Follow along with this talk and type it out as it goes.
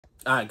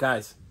All right,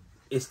 guys.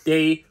 It's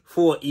day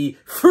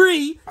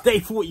 43,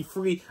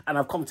 and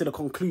I've come to the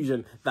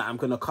conclusion that I'm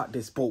going to cut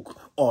this bulk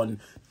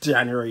on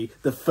January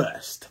the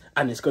 1st.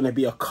 And it's going to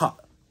be a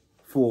cut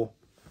for...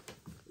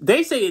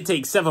 They say it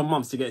takes 7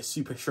 months to get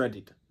super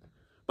shredded.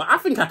 But I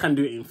think I can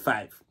do it in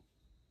 5.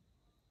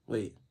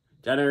 Wait.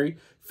 January,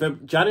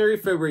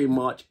 February,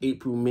 March,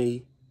 April,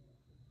 May,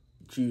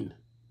 June.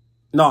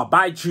 No,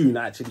 by June,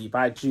 actually.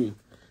 By June.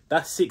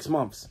 That's 6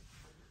 months.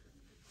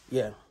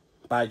 Yeah,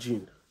 by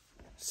June.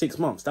 6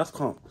 months, that's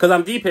calm. Because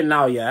I'm deep in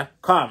now, yeah?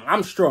 Calm,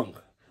 I'm strong.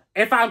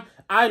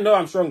 I know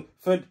I'm strong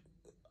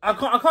I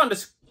can't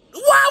just...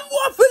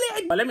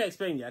 But let me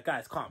explain, yeah,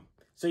 guys, calm.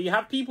 So you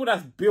have people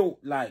that's built,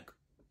 like,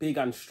 big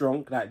and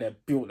strong. Like, they're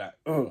built,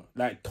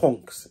 like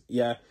tonks,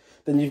 yeah?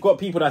 Then you've got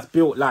people that's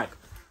built, like,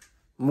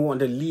 more on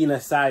the leaner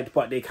side,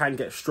 but they can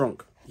get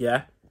strong,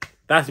 yeah?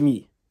 That's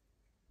me.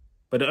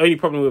 But the only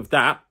problem with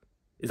that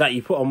is that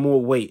you put on more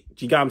weight.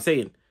 Do you get what I'm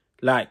saying?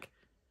 Like,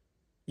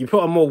 you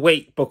put on more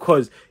weight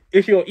because...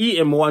 If you're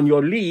eating more and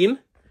you're lean,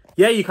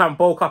 yeah, you can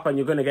bulk up and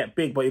you're gonna get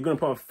big, but you're gonna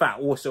put on fat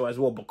also as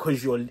well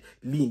because you're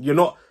lean. You're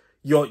not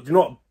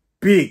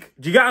big.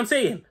 Do you get what I'm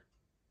saying?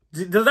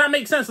 Does that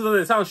make sense or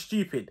does it sound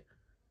stupid?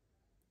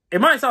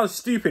 It might sound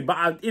stupid,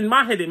 but in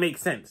my head it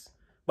makes sense.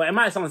 But it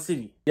might sound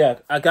silly. Yeah,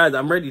 guys,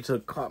 I'm ready to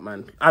cut,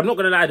 man. I'm not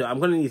gonna lie though, I'm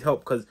gonna need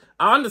help because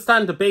I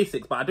understand the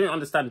basics, but I don't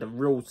understand the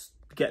real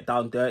get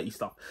down dirty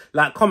stuff.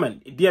 Like,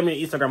 comment, DM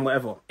me, Instagram,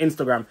 whatever.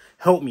 Instagram,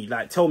 help me.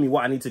 Like, tell me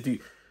what I need to do.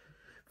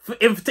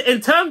 In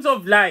terms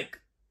of, like,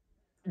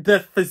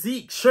 the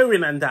physique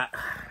showing and that,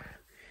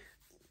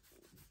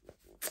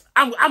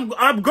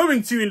 I'm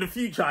going to in the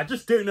future. I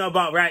just don't know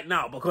about right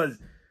now, because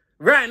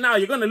right now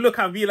you're going to look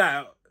and be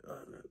like,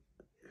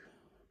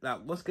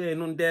 what's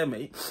going on there,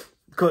 mate?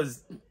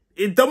 Because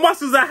the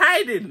muscles are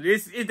hiding.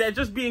 They're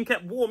just being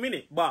kept warm,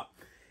 innit? But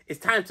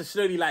it's time to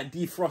slowly, like,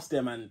 defrost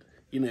them and,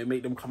 you know,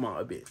 make them come out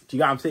a bit. Do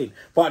you get what I'm saying?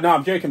 But no,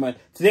 I'm joking, man.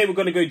 Today we're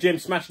going to go gym,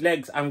 smash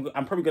legs. I'm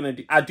probably going to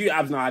do... I do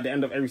abs now at the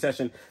end of every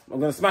session. I'm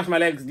going to smash my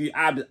legs, do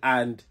abs,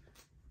 and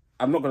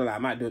I'm not going to lie, I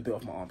might do a bit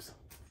off my arms.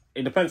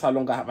 It depends how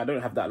long I have. I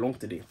don't have that long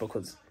today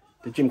because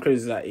the gym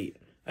closes at 8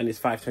 and it's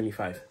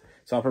 5:25.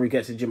 So I'll probably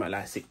get to the gym at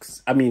like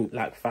 6. I mean,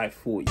 like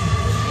 5:40.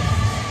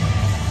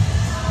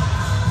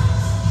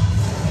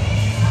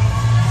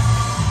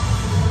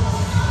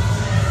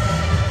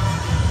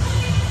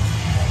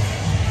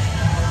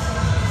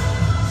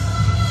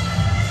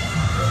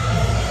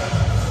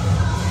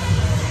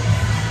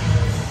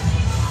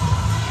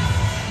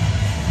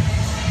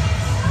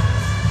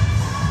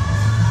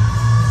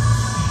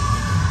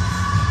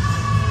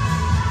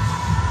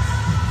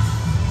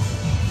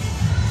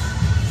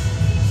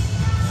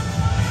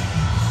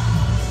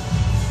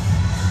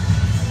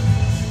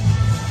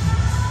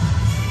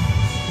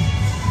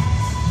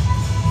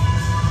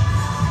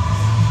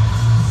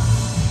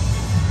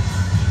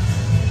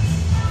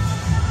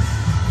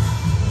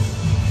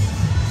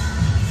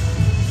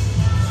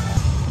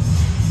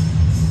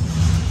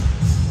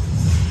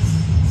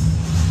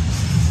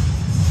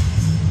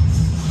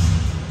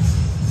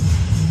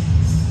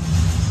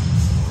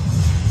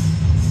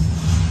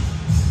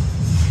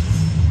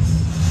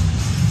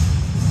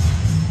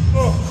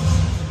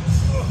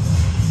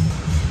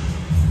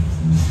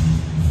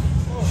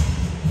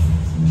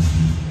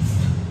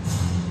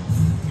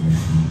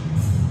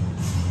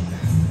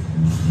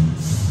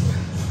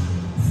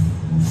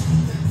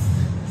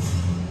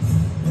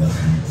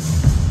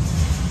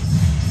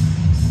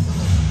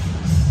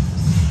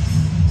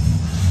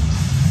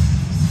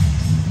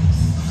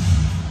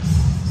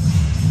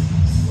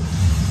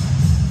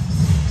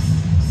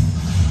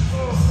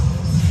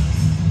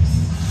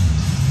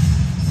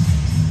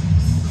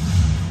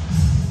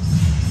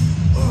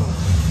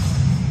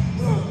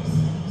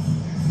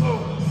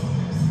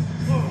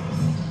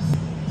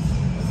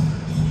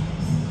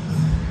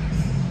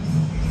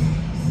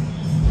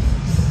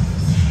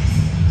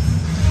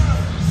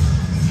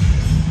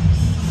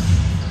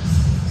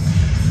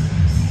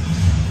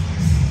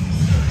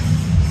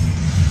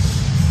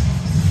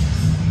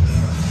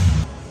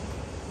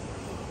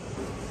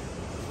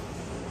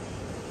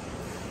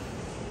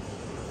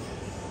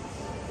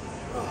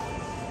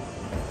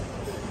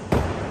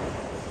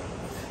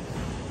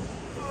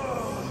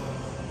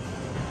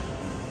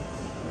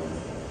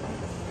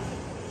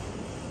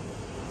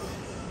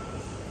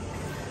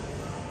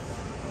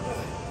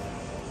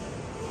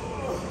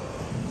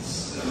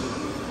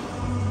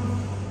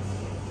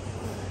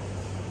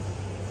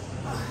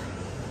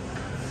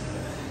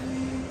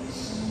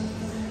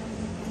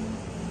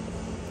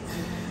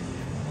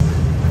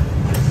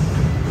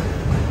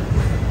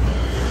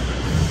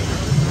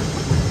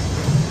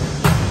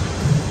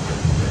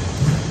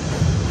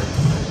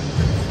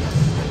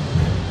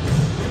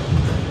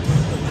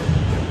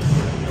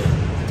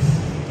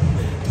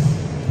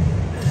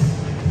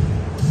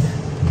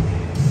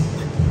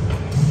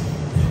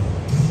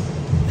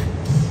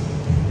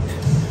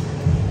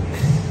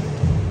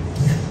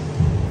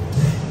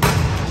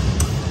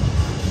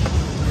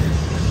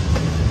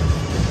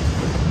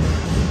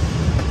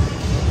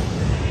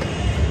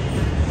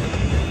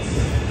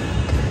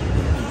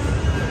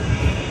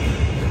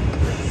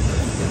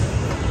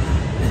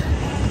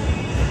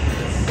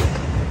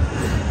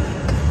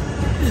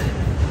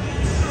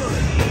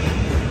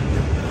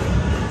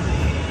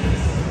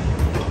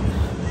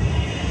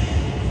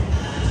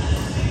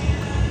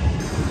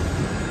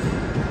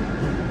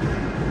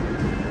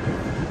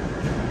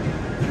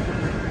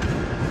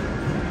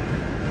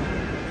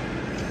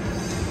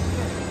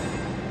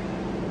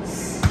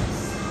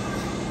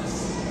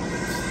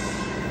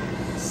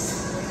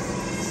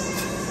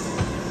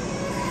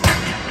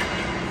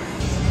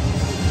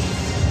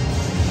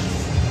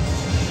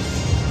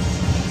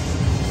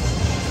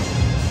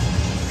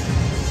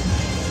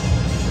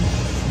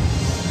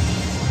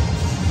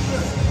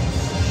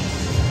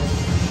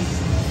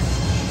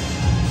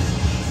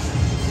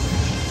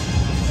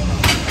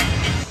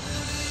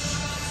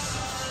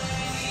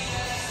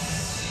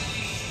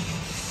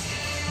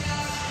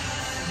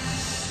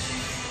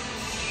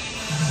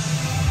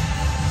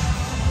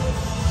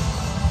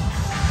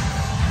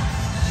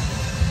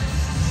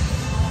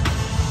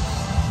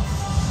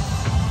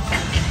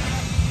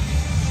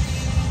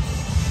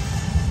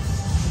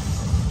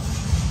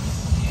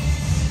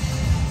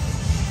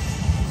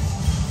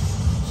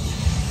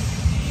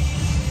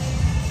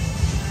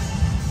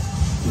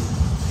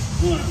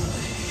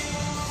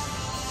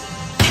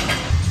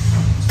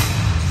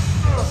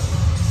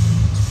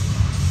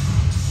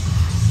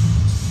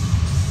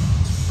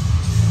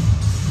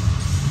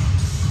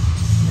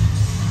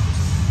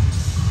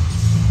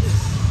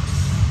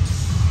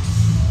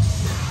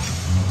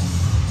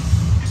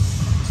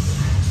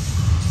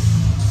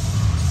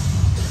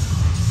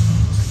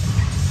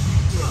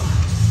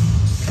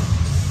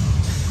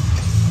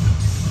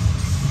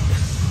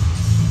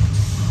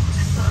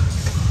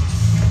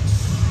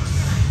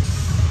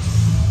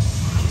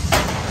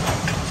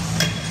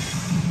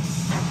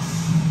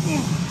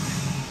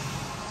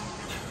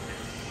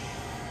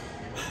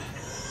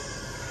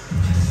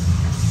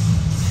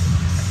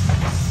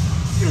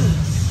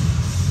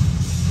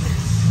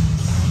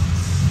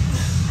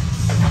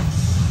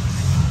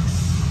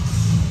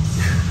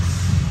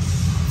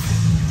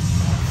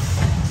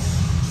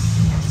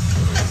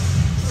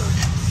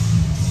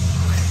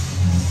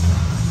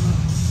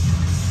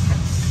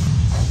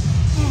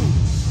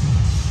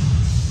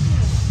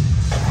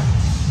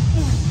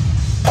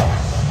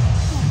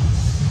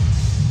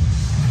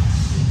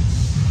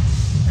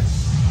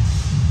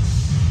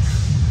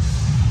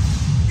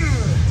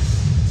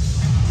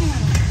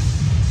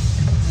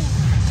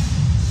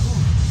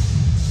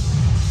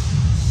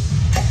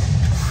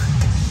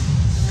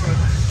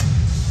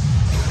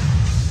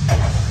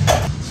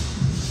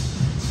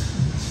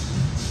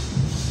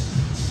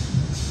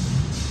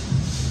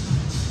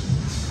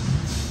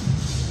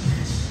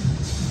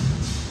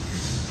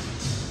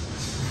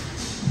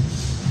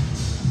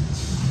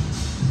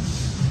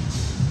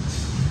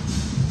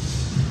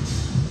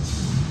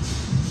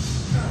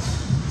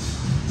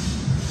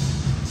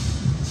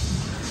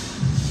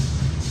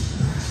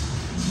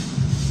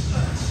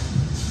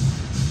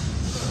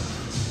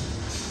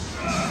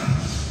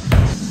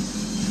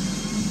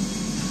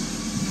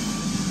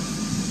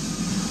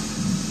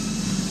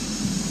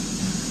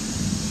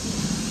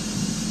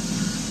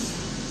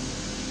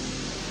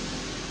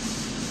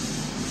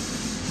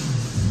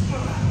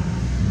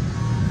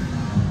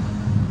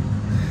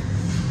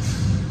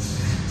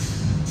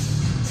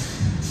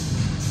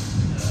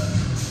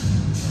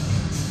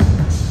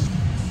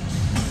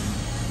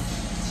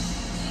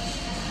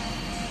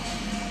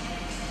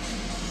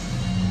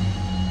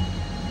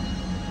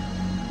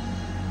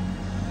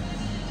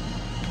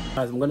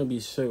 Guys, I'm gonna be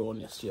so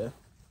honest, yeah,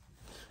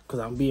 because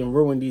I'm being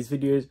real in these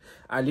videos.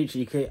 I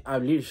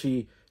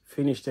literally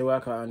finished the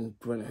workout and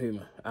went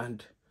home,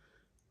 and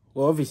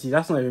well, obviously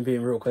that's not even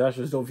being real because that's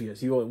just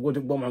obvious. What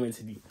am I meant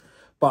to do?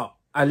 But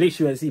I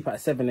literally went to sleep at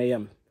 7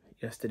 a.m.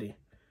 yesterday,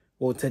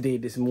 or today,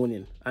 this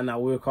morning, and I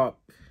woke up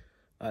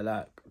at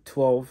like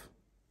 12.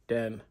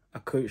 Then I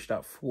coached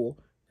at 4.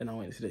 Then I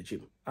went to the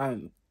gym.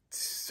 I'm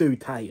so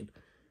tired.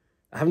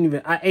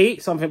 I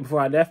ate something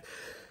before I left.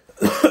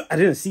 I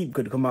didn't sleep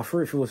good because my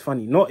throat feels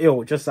funny. Not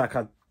ill, just like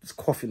I was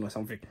coughing or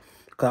something.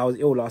 Because I was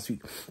ill last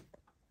week.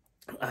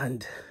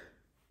 And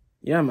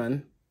yeah,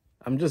 man,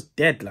 I'm just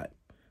dead. Like,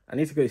 I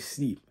need to go to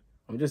sleep.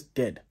 I'm just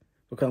dead.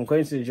 Because I'm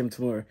going to the gym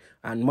tomorrow.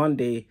 And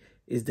Monday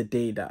is the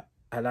day that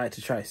I like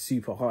to try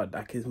super hard.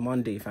 Like, it's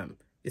Monday, fam.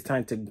 It's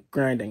time to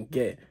grind and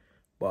get it.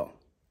 Well,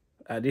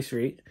 at this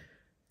rate,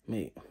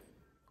 mate.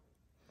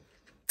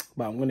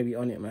 But I'm going to be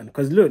on it, man.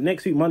 Because look,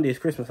 next week, Monday is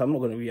Christmas. I'm not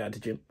going to be at the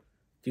gym.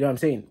 Do you know what I'm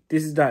saying?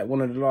 This is like one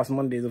of the last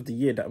Mondays of the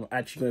year that I'm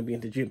actually going to be in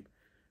the gym.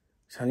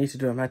 So I need to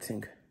do a mad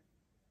thing.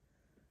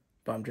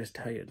 But I'm just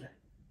tired.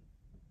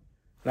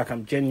 Like,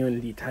 I'm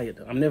genuinely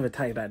tired. I'm never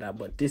tired like that.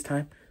 But this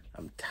time,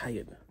 I'm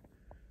tired.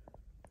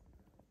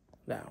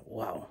 Like,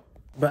 wow.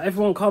 But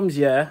everyone comes,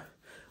 yeah.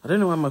 I don't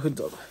know why my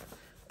hood's up.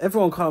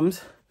 Everyone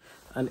comes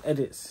and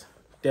edits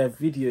their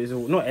videos.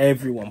 Or not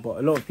everyone, but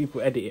a lot of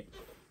people edit it.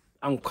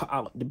 And cut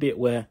out the bit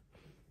where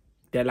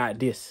they're like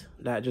this.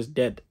 Like, just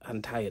dead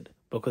and tired.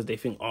 Because they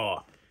think,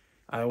 oh,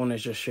 I want to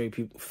just show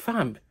people.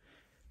 Fam,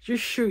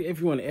 just show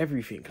everyone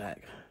everything.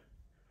 Like,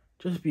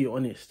 just be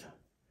honest.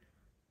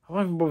 I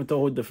won't even bother to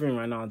hold the phone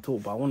right now and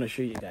talk, but I want to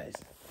show you guys.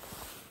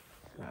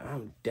 Like,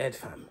 I'm dead,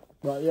 fam.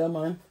 But yeah,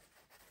 man.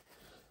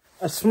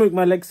 I smoked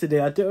my legs today.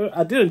 I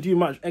didn't do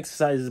much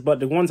exercises, but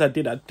the ones I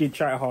did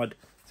try hard.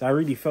 So I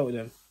really felt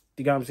them.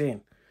 Do you get what I'm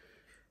saying?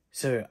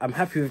 So I'm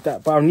happy with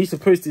that. But I need to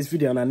post this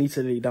video and I need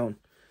to lay down.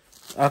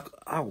 I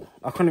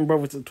can't even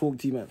bother to talk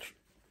too much.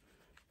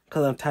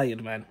 Because I'm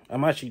tired, man.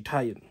 I'm actually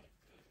tired.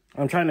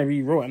 I'm trying to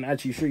be raw and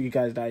actually show you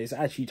guys that it's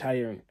actually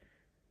tiring.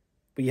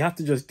 But you have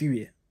to just do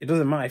it. It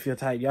doesn't matter if you're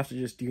tired. You have to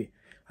just do it.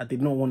 I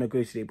did not want to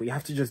go today, but you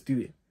have to just do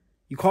it.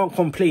 You can't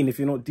complain if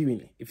you're not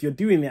doing it. If you're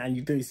doing it and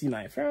you don't see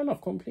like, fair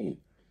enough, complain.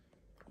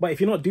 But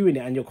if you're not doing it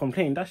and you're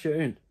complaining, that's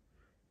your own.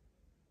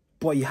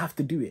 But you have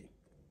to do it.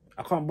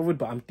 I can't bother,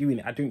 but I'm doing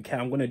it. I don't care.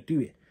 I'm going to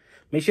do it.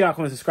 Make sure you like,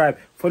 comment, subscribe.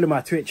 Follow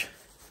my Twitch.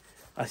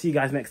 I'll see you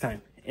guys next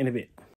time. In a bit.